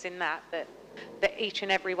things in that each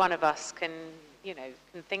and every one of us can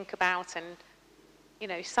think about, and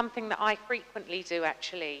something that I frequently do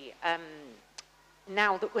actually.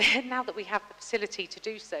 Now that we have the facility to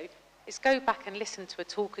do so, is go back and listen to a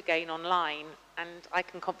talk again online, and I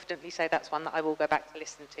can confidently say that's one that I will go back to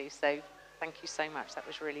listen to. So thank you so much. That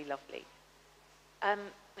was really lovely.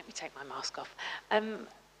 Let me take my mask off.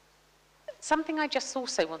 Something I just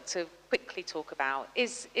also want to quickly talk about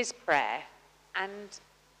is prayer. And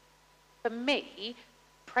for me,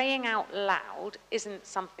 praying out loud isn't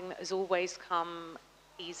something that has always come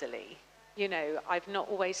easily. I've not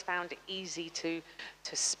always found it easy to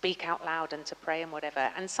speak out loud and to pray and whatever.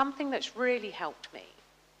 And something that's really helped me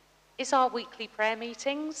is our weekly prayer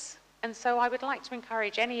meetings. And so I would like to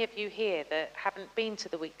encourage any of you here that haven't been to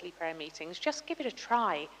the weekly prayer meetings, just give it a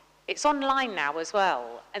try. It's online now as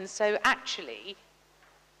well. And so actually,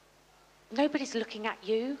 nobody's looking at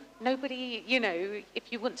you. Nobody,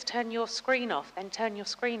 if you want to turn your screen off, then turn your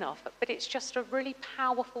screen off. But it's just a really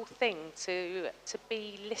powerful thing to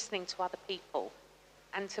be listening to other people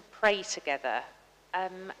and to pray together.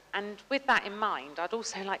 And with that in mind, I'd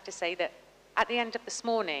also like to say that at the end of this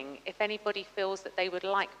morning, if anybody feels that they would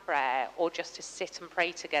like prayer or just to sit and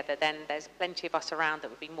pray together, then there's plenty of us around that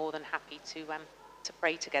would be more than happy to to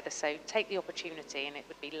pray together. So take the opportunity, and it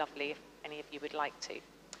would be lovely if any of you would like to.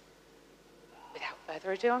 Without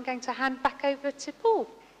further ado, I'm going to hand back over to Paul.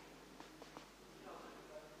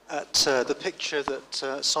 At the picture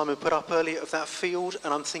that Simon put up earlier of that field,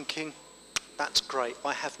 and I'm thinking, that's great.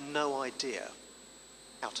 I have no idea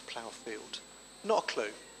how to plough a field. Not a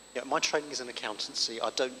clue. Yeah, my training is in accountancy.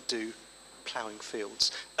 I don't do ploughing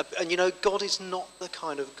fields. And you know, God is not the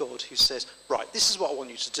kind of God who says, right, this is what I want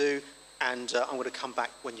you to do, and I'm going to come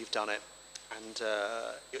back when you've done it, and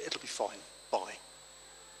it'll be fine. Bye.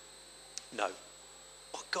 No.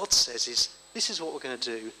 What God says is, this is what we're going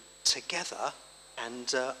to do together,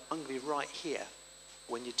 and I'm going to be right here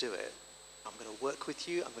when you do it. I'm going to work with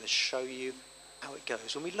you. I'm going to show you how it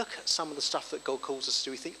goes. When we look at some of the stuff that God calls us to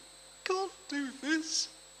do, we think, can't do this.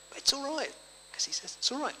 But it's all right, because he says,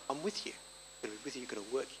 it's all right. I'm with you. I'm going to be with you. I'm going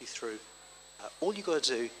to work you through. All you've got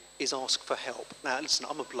to do is ask for help. Now, listen,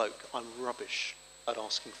 I'm a bloke. I'm rubbish at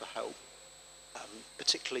asking for help.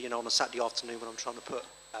 Particularly, you know, on a Saturday afternoon when I'm trying to put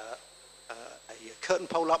a curtain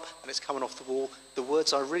pole up and it's coming off the wall. The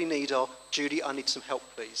words I really need are, Judy, I need some help,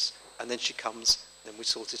 please. And then she comes, and then we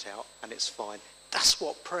sort it out, and it's fine. That's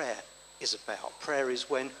what prayer is about. Prayer is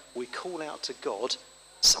when we call out to God,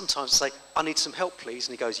 sometimes say, I need some help, please.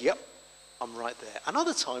 And he goes, yep, I'm right there. And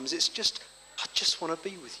other times it's just, I just want to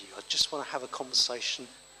be with you. I just want to have a conversation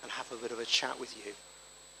and have a bit of a chat with you.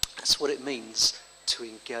 That's what it means to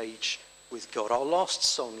engage with God. Our last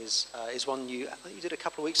song is one you did a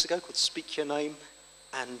couple of weeks ago called Speak Your Name,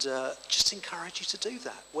 and just encourage you to do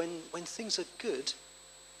that. When things are good,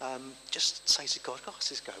 just say to God, gosh,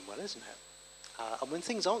 this is going well, isn't it? And when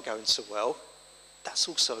things aren't going so well, that's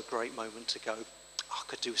also a great moment to go, I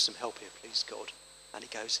could do with some help here, please, God. And he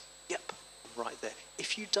goes, yep, I'm right there.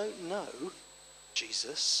 If you don't know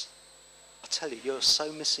Jesus, I tell you, you're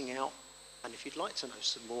so missing out. And if you'd like to know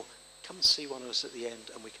some more, come and see one of us at the end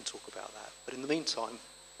and we can talk about that. But in the meantime,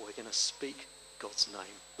 we're going to speak God's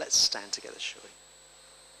name. Let's stand together, shall we?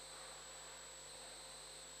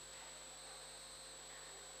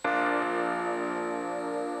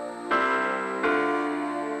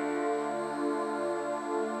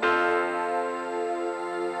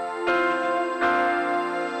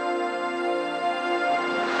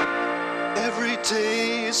 Every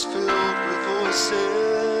day is filled with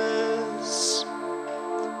voices,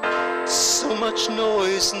 so much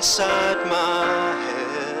noise inside my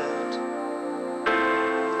head.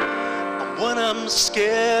 And when I'm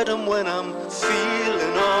scared and when I'm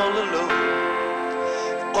feeling all alone,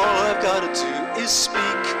 all I've got to do is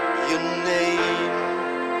speak your name.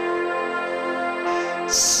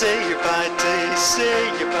 Say it by day, say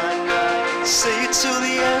it by night, say it till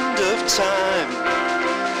the end of time.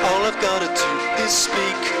 All I've got to do is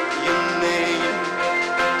speak your name.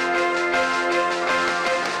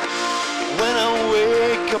 When I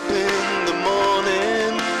wake up in the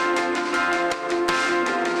morning,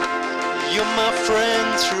 you're my friend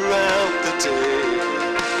throughout the day.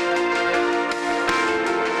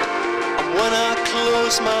 And when I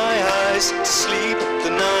close my eyes to sleep the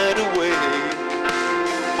night away,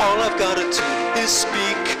 all I've got to do is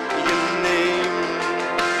speak your name.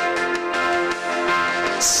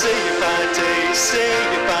 Say it by day, say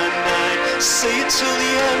it by night, say it till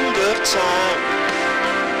the end of time.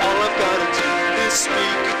 All I've got to do is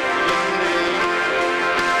speak your name.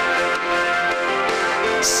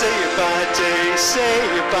 Say it by day, say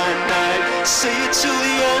it by night, say it till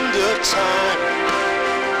the end of time.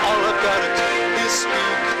 All I've got to do is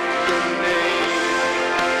speak your name.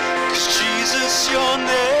 'Cause Jesus, your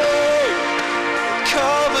name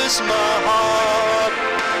covers my heart,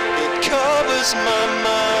 it covers my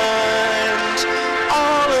mind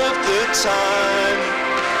all of the time.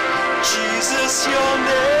 Jesus, your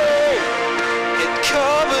name, it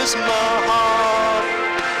covers my heart,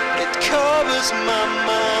 it covers my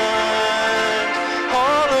mind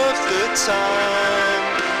all of the time.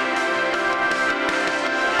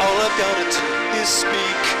 All I've got to do is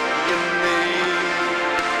speak your name.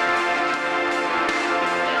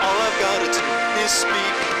 All I've got to do is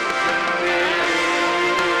speak your name.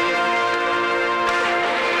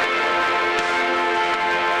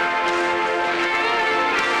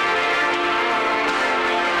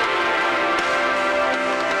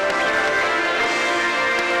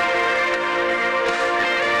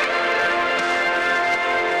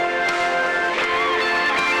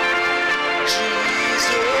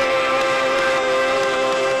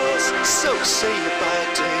 Say it by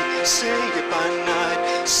day, say it by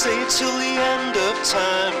night, say it till the end of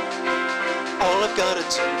time. All I've got to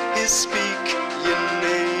do is speak your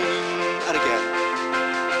name. And again.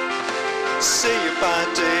 say it by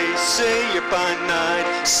day, say it by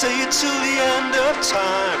night, say it till the end of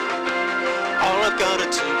time. All I've gotta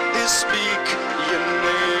do is speak your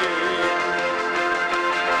name.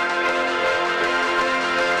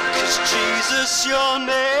 'Cause Jesus, your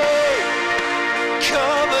name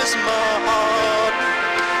covers my heart,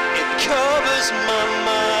 it covers my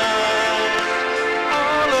mind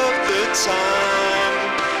all of the time.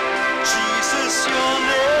 Jesus, your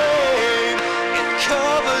name, it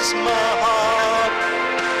covers my heart,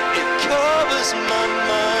 it covers my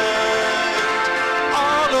mind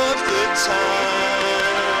all of the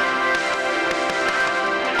time.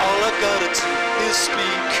 All I've gotta do is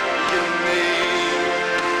speak your name.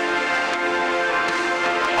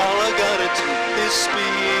 All I gotta do is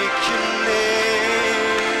speak your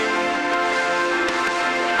name.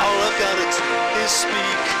 All I gotta do is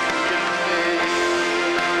speak your name.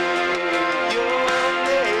 Your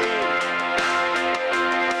name.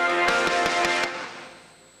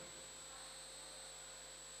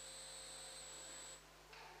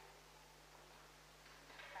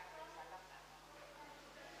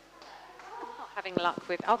 Not having luck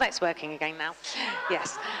with, oh, that's working again now.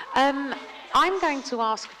 Yes. I'm going to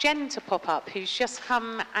ask Jen to pop up, who's just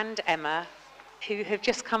come, and Emma, who have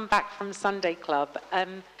just come back from Sunday Club.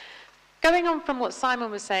 Going on from what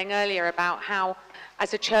Simon was saying earlier about how,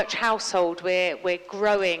 as a church household, we're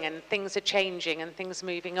growing and things are changing and things are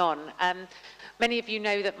moving on. Many of you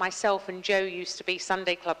know that myself and Joe used to be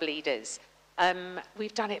Sunday Club leaders.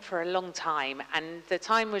 We've done it for a long time, and the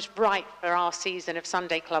time was right for our season of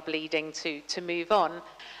Sunday Club leading to move on.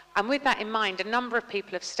 And with that in mind, a number of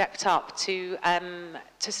people have stepped up to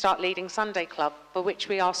start leading Sunday Club, for which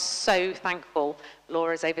we are so thankful.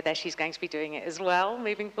 Laura's over there, she's going to be doing it as well,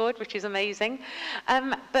 moving forward, which is amazing.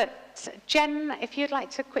 But Jen, if you'd like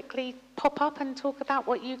to quickly pop up and talk about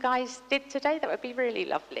what you guys did today, that would be really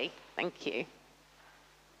lovely. Thank you.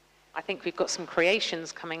 I think we've got some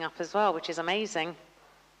creations coming up as well, which is amazing.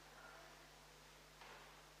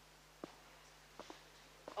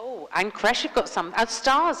 Oh, and Kresh have got some,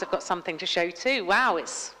 Stars have got something to show too. Wow,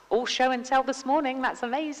 it's all show and tell this morning. That's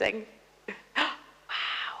amazing. Wow.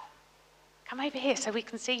 Come over here so we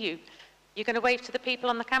can see you. You're going to wave to the people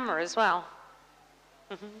on the camera as well.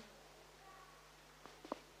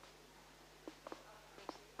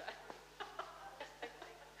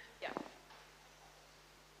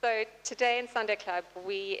 So today in Sunday Club,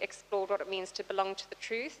 we explored what it means to belong to the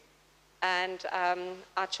truth, and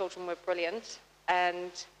our children were brilliant.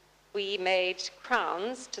 And we made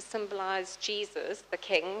crowns to symbolize Jesus, the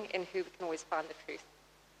King, in who we can always find the truth.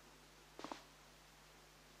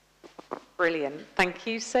 Brilliant. Thank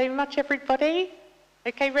you so much, everybody.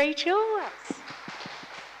 Okay, Rachel?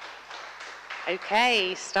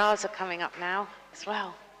 Okay, stars are coming up now as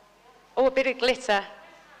well. Oh, a bit of glitter.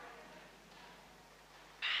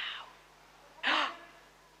 Wow.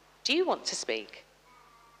 Do you want to speak?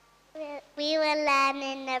 We were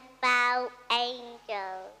learning about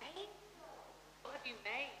angels. What have you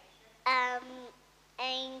made?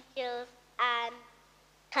 Angels and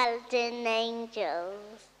golden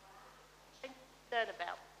angels. What did you learn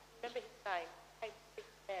about? Remember his name? St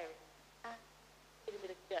Mary. In a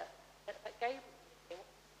minute, yeah. That Gabriel.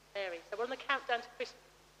 Mary. So we're on the countdown to Christmas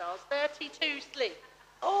stars. 32 sleep.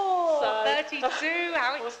 Oh, So- 32,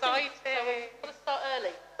 how exciting. So we want to start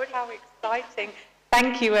early. How exciting.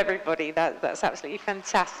 Thank you, everybody. That's absolutely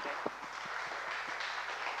fantastic.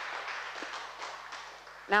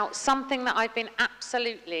 Now, something that I've been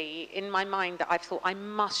absolutely in my mind that I've thought I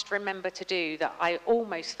must remember to do that I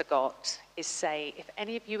almost forgot is say, if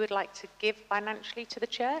any of you would like to give financially to the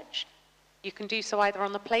church, you can do so either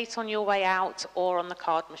on the plate on your way out or on the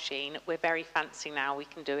card machine. We're very fancy now. We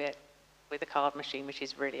can do it with a card machine, which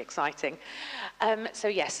is really exciting. So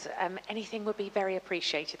yes, anything would be very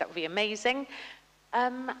appreciated. That would be amazing.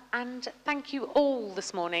 And thank you all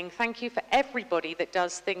this morning. Thank you for everybody that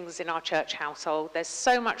does things in our church household. There's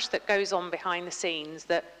so much that goes on behind the scenes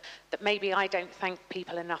that maybe I don't thank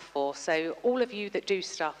people enough for. So all of you that do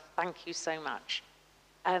stuff, thank you so much.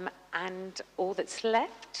 And all that's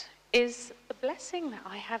left is the blessing that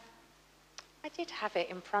I did have it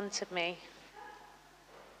in front of me.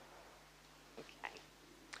 Okay.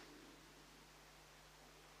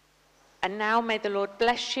 And now may the Lord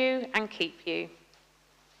bless you and keep you.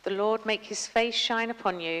 The Lord make his face shine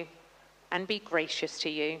upon you and be gracious to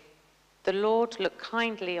you. The Lord look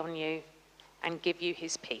kindly on you and give you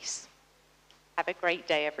his peace. Have a great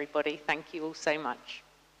day, everybody. Thank you all so much.